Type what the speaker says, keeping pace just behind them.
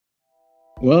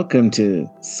Welcome to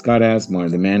Scott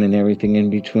Asmore, the man and everything in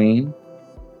between.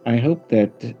 I hope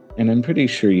that, and I'm pretty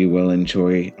sure you will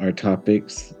enjoy our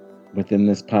topics within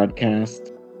this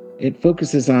podcast. It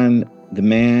focuses on the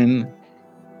man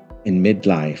in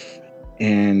midlife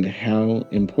and how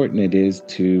important it is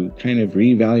to kind of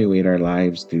reevaluate our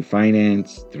lives through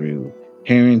finance, through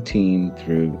parenting,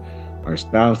 through our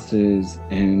spouses,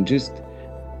 and just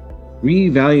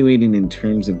reevaluating in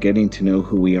terms of getting to know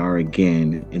who we are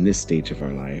again in this stage of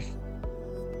our life.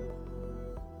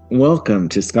 Welcome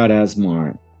to Scott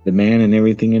Asmore, the man and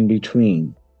everything in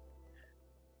between.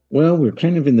 Well, we're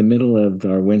kind of in the middle of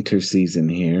our winter season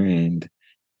here, and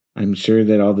I'm sure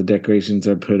that all the decorations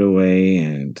are put away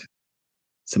and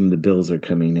some of the bills are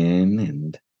coming in,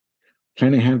 and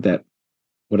kind of have that,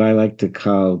 what I like to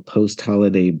call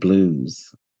post-holiday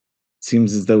blues.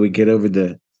 Seems as though we get over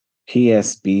the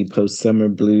PSB, post-summer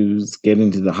blues, get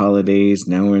into the holidays.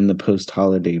 Now we're in the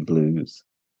post-holiday blues.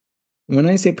 When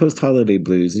I say post-holiday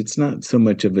blues, it's not so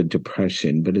much of a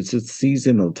depression, but it's a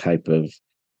seasonal type of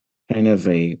kind of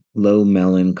a low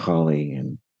melancholy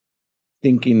and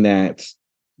thinking that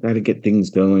got to get things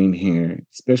going here.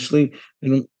 Especially,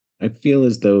 I feel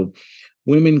as though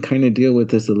women kind of deal with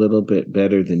this a little bit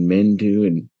better than men do,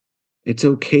 and it's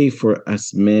okay for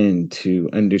us men to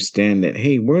understand that,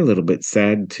 hey, we're a little bit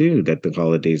sad too that the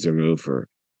holidays are over.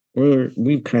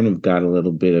 We've kind of got a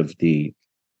little bit of the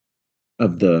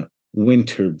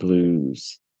winter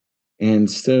blues. And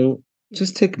so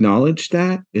just to acknowledge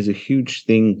that is a huge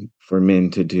thing for men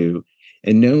to do.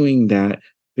 And knowing that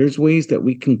there's ways that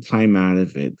we can climb out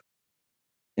of it.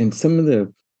 And some of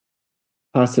the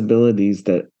possibilities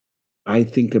that I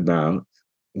think about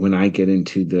when I get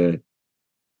into the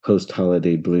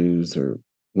post-holiday blues or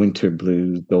winter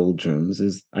blues doldrums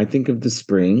is I think of the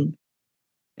spring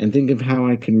and think of how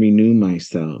I can renew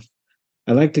myself.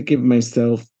 I like to give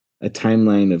myself a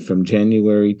timeline of from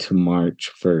January to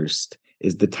March 1st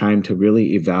is the time to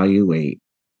really evaluate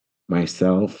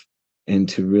myself and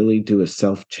to really do a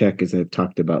self-check, as I've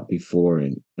talked about before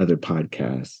in other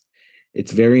podcasts.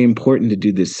 It's very important to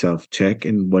do this self-check,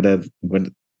 and what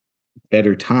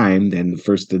better time than the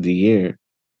first of the year.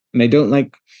 And I don't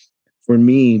like, for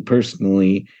me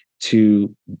personally,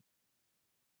 to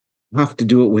have to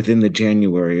do it within the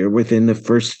January or within the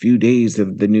first few days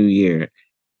of the new year.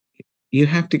 You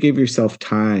have to give yourself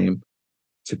time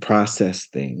to process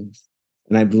things.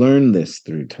 And I've learned this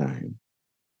through time.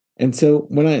 And so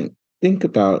when I think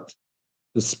about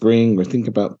the spring or think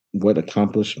about what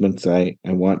accomplishments I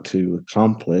want to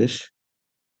accomplish,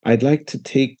 I'd like to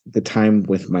take the time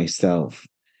with myself.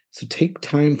 So take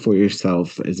time for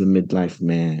yourself as a midlife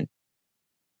man.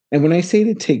 And when I say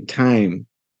to take time,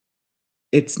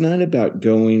 it's not about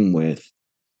going with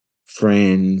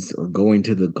friends or going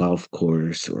to the golf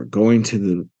course or going to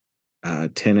the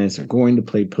tennis or going to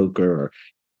play poker. Or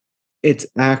it's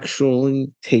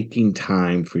actually taking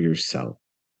time for yourself.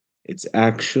 It's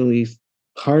actually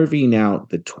carving out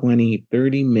the 20,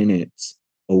 30 minutes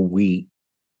a week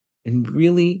and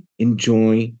really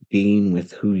enjoy being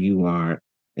with who you are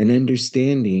and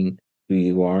understanding who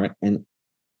you are and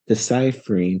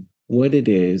deciphering what it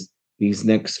is these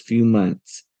next few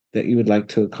months that you would like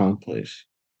to accomplish.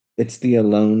 It's the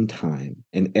alone time,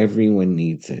 and everyone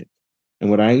needs it. And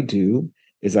what I do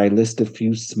is I list a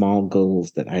few small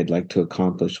goals that I'd like to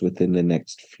accomplish within the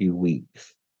next few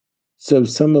weeks. So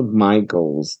some of my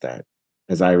goals that,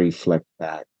 as I reflect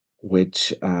back,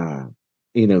 which,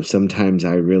 sometimes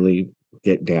I really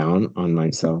get down on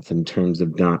myself in terms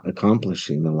of not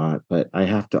accomplishing a lot, but I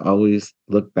have to always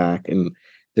look back. And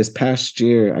this past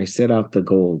year, I set out the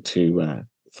goal to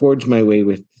forge my way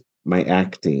with my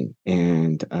acting,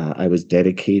 and I was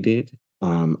dedicated.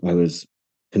 I was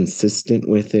consistent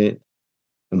with it.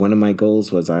 And one of my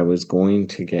goals was I was going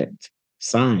to get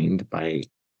signed by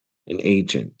an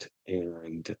agent,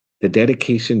 and the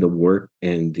dedication to work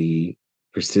and the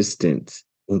persistence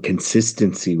and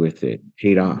consistency with it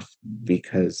paid off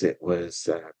because it was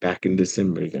back in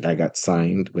December that I got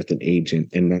signed with an agent,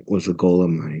 and that was a goal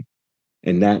of mine.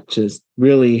 And that just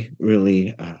really,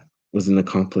 really was an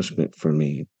accomplishment for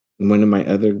me. And one of my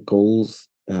other goals,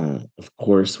 of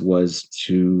course, was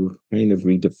to kind of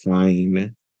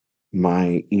redefine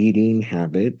my eating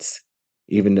habits.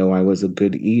 Even though I was a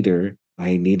good eater,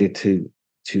 I needed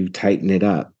to tighten it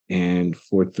up. And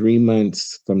for 3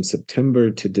 months, from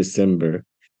September to December,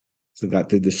 so got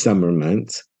through the summer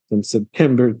months. From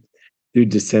September through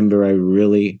December, I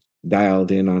really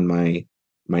dialed in on my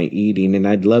eating, and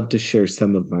I'd love to share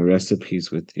some of my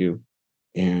recipes with you.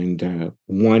 And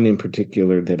one in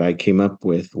particular that I came up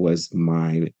with was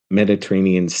my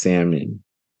Mediterranean salmon.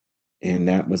 And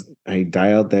I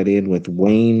dialed that in with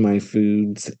weighing my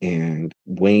foods and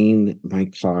weighing my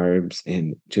carbs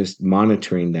and just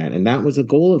monitoring that. And that was a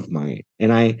goal of mine.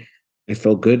 And I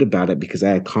felt good about it because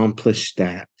I accomplished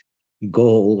that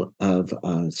goal of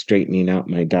straightening out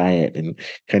my diet and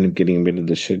kind of getting rid of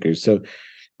the sugar. So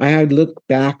I look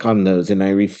back on those and I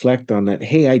reflect on that.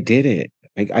 Hey, I did it.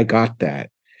 I got that,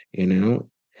 you know?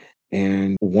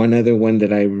 And one other one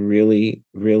that I really,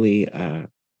 really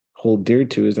hold dear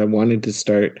to is I wanted to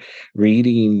start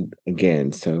reading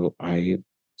again. So I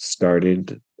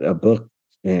started a book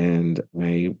and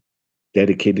I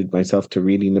dedicated myself to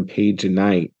reading a page a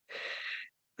night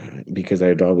because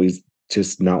I'd always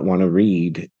just not want to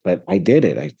read. But I did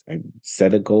it. I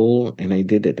set a goal and I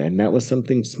did it. And that was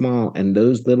something small. And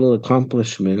those little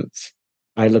accomplishments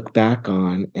I look back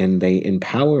on and they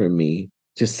empower me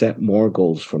to set more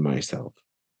goals for myself.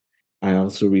 I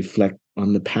also reflect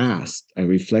on the past. I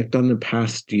reflect on the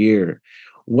past year.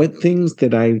 What things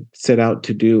that I set out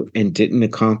to do and didn't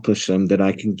accomplish them that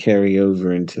I can carry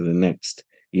over into the next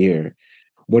year?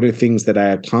 What are things that I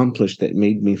accomplished that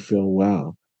made me feel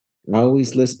well? I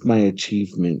always list my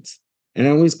achievements and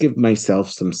I always give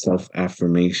myself some self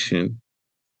affirmation.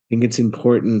 I think it's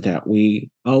important that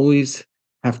we always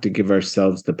have to give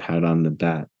ourselves the pat on the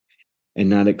back and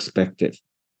not expect it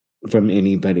from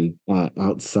anybody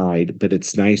outside, but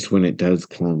it's nice when it does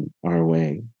come our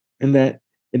way. And that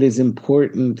it is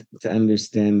important to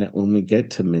understand that when we get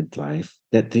to midlife,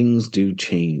 that things do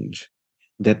change.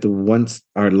 That the once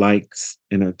our likes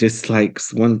and our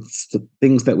dislikes, once the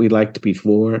things that we liked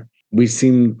before, we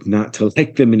seem not to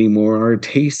like them anymore. Our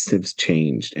tastes have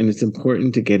changed. And it's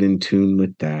important to get in tune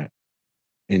with that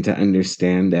and to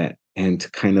understand that and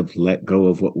to kind of let go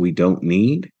of what we don't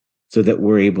need so that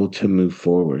we're able to move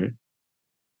forward.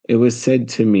 It was said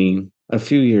to me a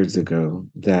few years ago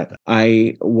that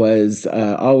I was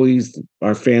always,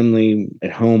 our family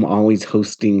at home, always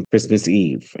hosting Christmas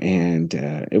Eve. And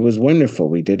it was wonderful.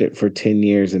 We did it for 10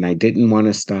 years and I didn't want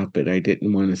to stop it. I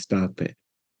didn't want to stop it.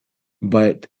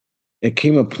 But it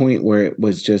came a point where it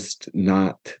was just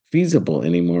not feasible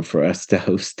anymore for us to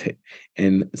host it.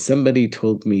 And somebody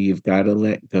told me, you've got to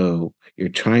let go. You're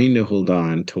trying to hold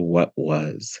on to what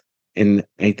was. And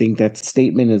I think that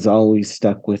statement has always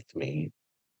stuck with me.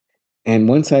 And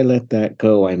once I let that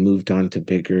go, I moved on to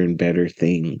bigger and better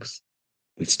things.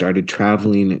 We started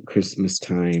traveling at Christmas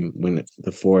time when it's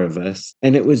the four of us.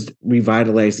 And it was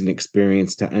revitalizing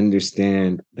experience to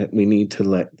understand that we need to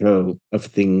let go of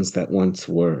things that once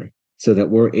were so that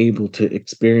we're able to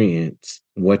experience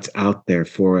what's out there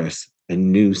for us, a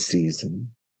new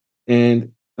season.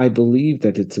 And I believe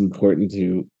that it's important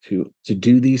to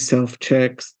do these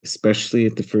self-checks, especially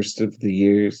at the first of the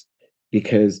years,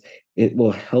 because it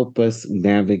will help us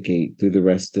navigate through the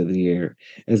rest of the year.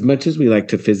 As much as we like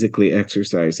to physically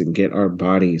exercise and get our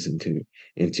bodies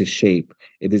into shape,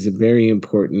 it is very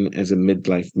important as a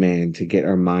midlife man to get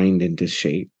our mind into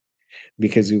shape.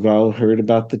 Because we've all heard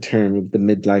about the term of the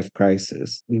midlife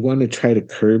crisis. We want to try to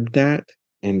curb that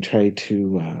and try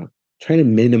to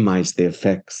minimize the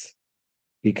effects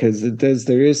because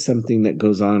there is something that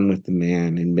goes on with the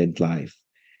man in midlife.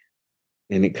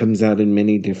 And it comes out in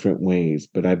many different ways.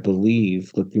 But I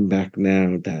believe, looking back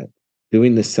now, that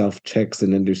doing the self-checks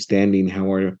and understanding how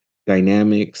our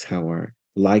dynamics, how our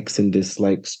likes and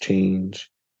dislikes change,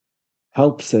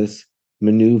 helps us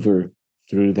maneuver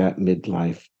through that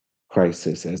midlife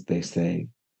crisis, as they say.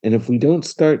 And if we don't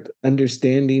start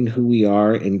understanding who we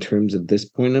are in terms of this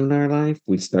point in our life,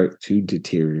 we start to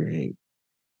deteriorate.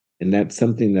 And that's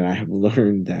something that I have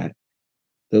learned, that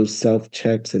those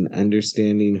self-checks and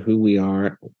understanding who we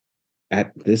are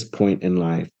at this point in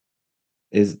life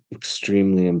is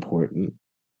extremely important.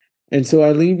 And so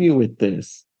I leave you with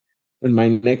this. In my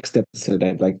next episode,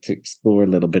 I'd like to explore a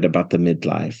little bit about the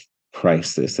midlife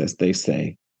crisis, as they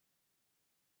say,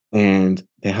 and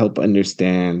to help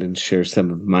understand and share some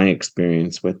of my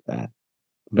experience with that.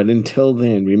 But until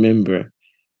then, remember,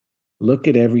 look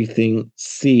at everything,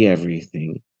 see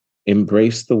everything,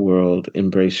 embrace the world,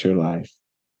 embrace your life,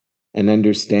 and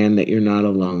understand that you're not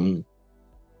alone,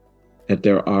 that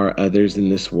there are others in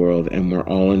this world, and we're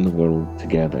all in the world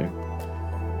together.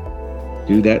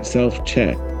 Do that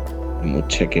self-check, and we'll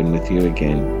check in with you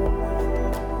again.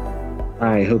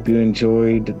 I hope you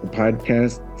enjoyed the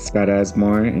podcast, Scott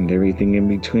Asmar and everything in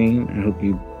between. I hope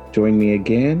you join me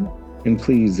again. And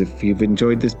please, if you've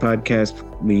enjoyed this podcast,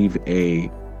 leave a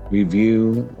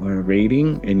review or a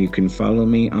rating. And you can follow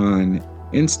me on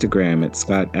Instagram at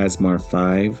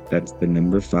ScottAsmar5. That's the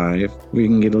number 5. We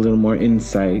can get a little more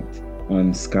insight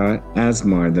on Scott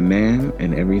Asmar, the man,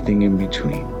 and everything in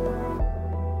between.